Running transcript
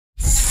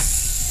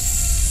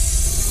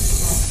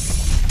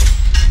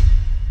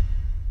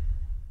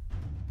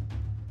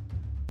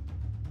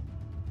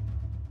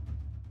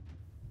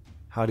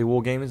Howdy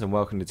Wargamers and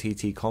welcome to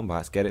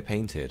TTCombats Get It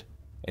Painted.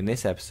 In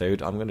this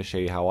episode I'm going to show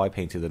you how I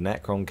painted the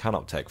Necron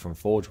Canoptek from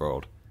Forge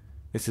World.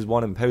 This is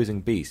one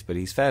imposing beast, but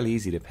he's fairly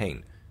easy to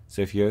paint,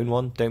 so if you own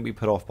one, don't be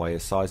put off by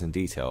his size and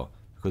detail,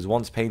 because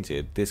once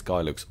painted, this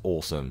guy looks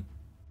awesome.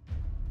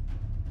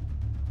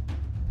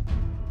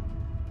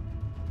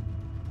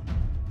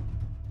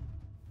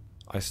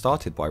 I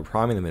started by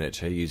priming the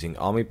miniature using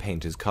Army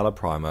Painter's Colour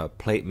Primer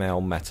Plate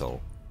Mail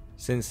Metal.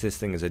 Since this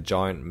thing is a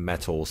giant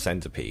metal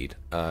centipede,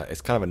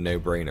 it's kind of a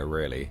no-brainer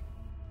really.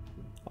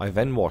 I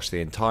then washed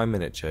the entire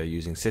miniature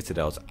using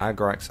Citadel's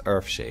Agrax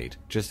Earthshade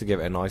just to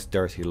give it a nice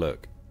dirty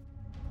look.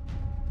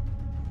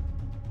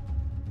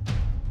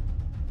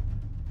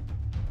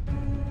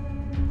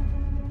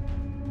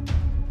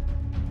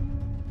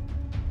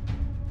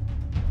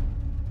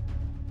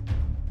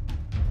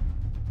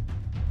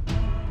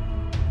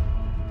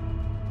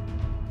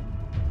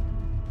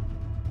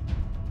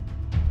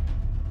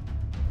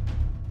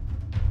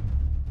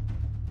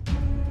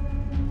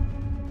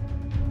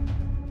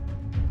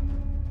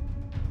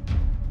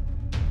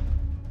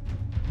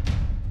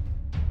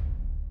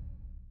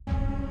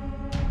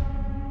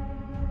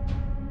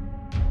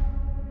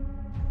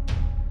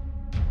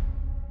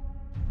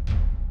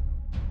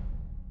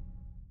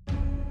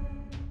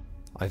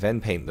 I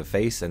then paint the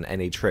face and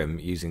any trim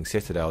using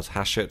Citadel's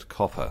Hachette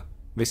Copper.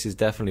 This is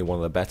definitely one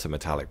of the better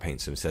metallic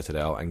paints from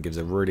Citadel and gives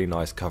a really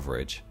nice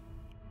coverage.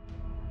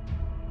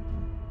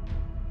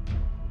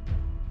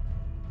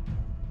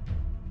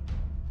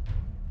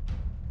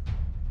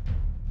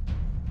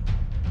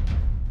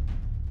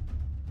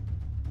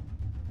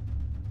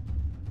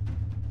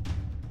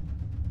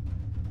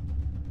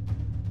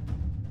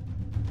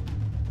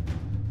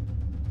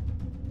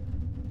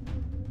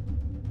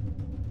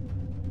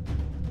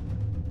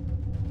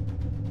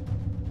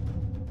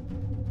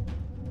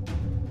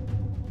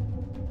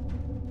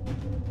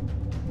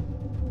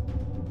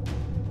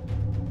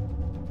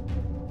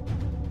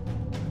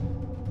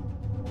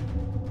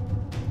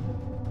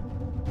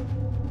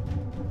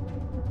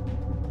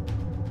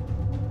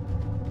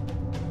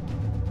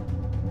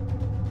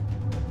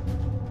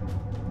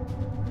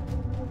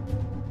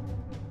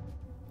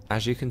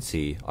 As you can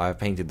see, I have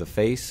painted the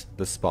face,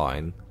 the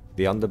spine,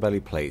 the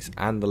underbelly plates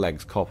and the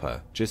legs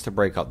copper, just to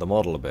break up the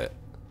model a bit.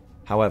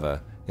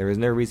 However, there is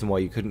no reason why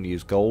you couldn't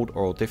use gold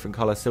or different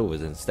colour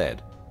silvers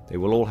instead. They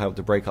will all help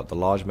to break up the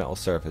large metal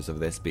surface of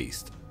this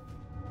beast.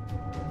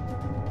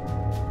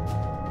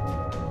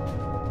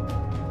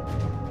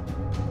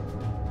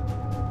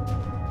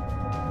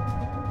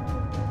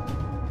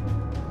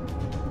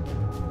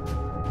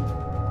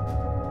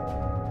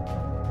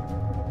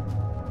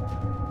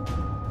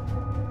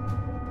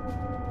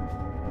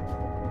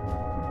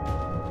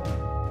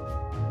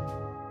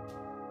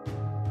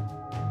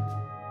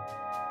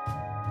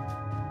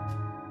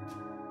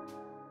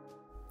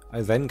 I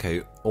then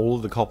coat all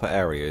of the copper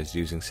areas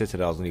using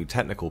Citadel's new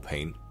technical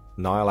paint,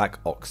 Nihilakh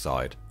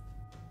Oxide.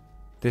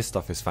 This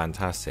stuff is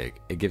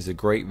fantastic, it gives a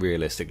great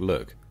realistic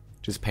look.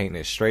 Just paint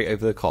it straight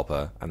over the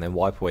copper and then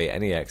wipe away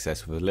any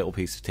excess with a little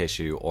piece of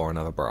tissue or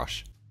another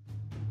brush.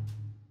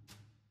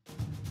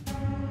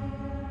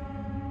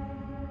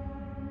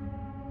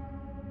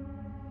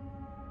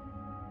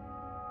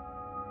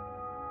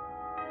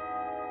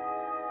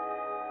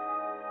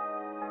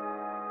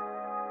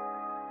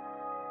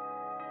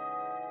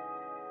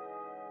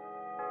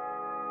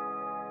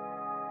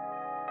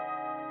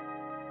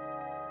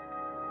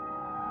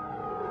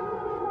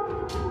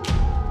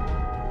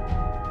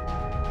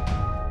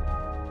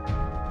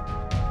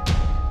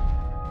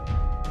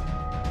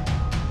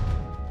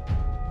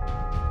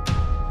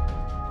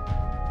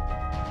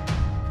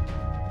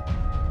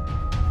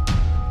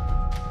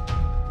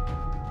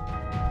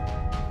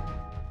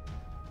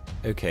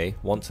 Okay,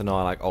 once the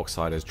Nihilakh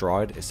Oxide is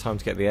dried, it's time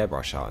to get the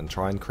airbrush out and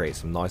try and create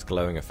some nice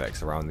glowing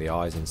effects around the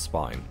eyes and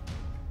spine.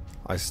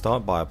 I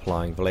start by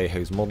applying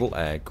Vallejo's Model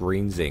Air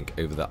green zinc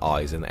over the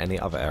eyes and any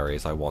other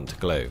areas I want to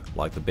glow,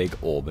 like the big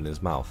orb in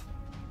his mouth.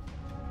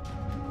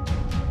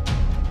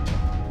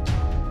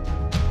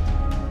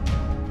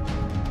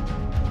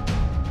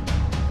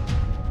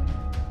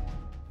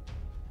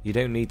 You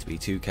don't need to be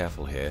too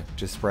careful here,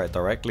 just spray it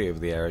directly over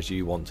the areas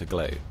you want to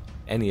glow.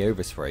 Any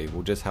overspray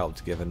will just help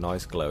to give a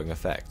nice glowing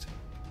effect.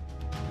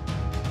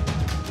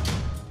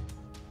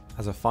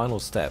 As a final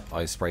step,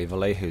 I spray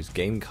Vallejo's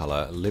Game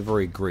Colour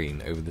Livery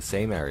Green over the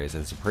same areas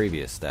as the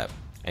previous step,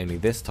 only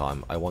this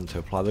time I want to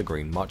apply the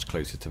green much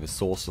closer to the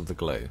source of the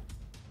glow.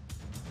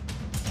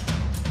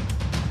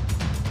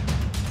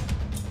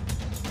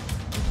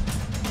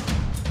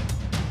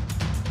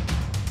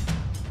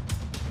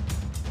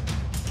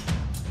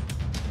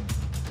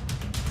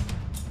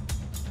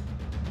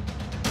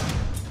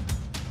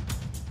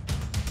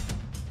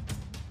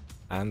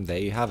 And there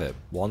you have it,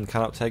 one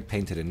Canoptek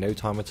painted in no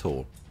time at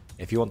all.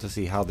 If you want to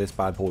see how this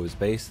bad boy was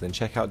based, then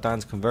check out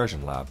Dan's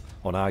Conversion Lab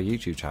on our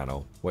YouTube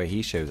channel, where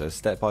he shows us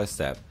step by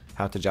step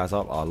how to jazz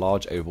up our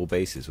large oval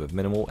bases with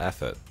minimal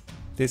effort.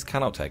 This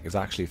Canoptek is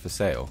actually for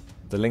sale,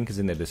 the link is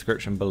in the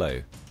description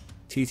below.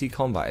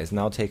 TTCombat is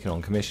now taking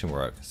on commission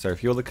work, so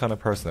if you're the kind of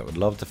person that would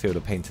love to field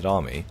a painted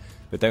army,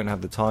 but don't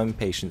have the time,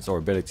 patience or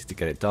ability to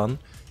get it done,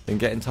 then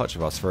get in touch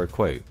with us for a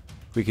quote.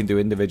 We can do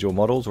individual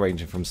models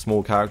ranging from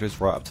small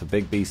characters right up to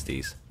big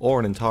beasties, or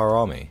an entire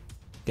army.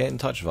 Get in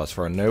touch with us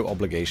for a no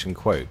obligation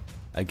quote.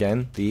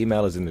 Again, the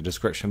email is in the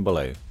description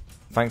below.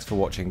 Thanks for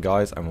watching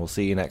guys, and we'll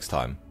see you next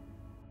time.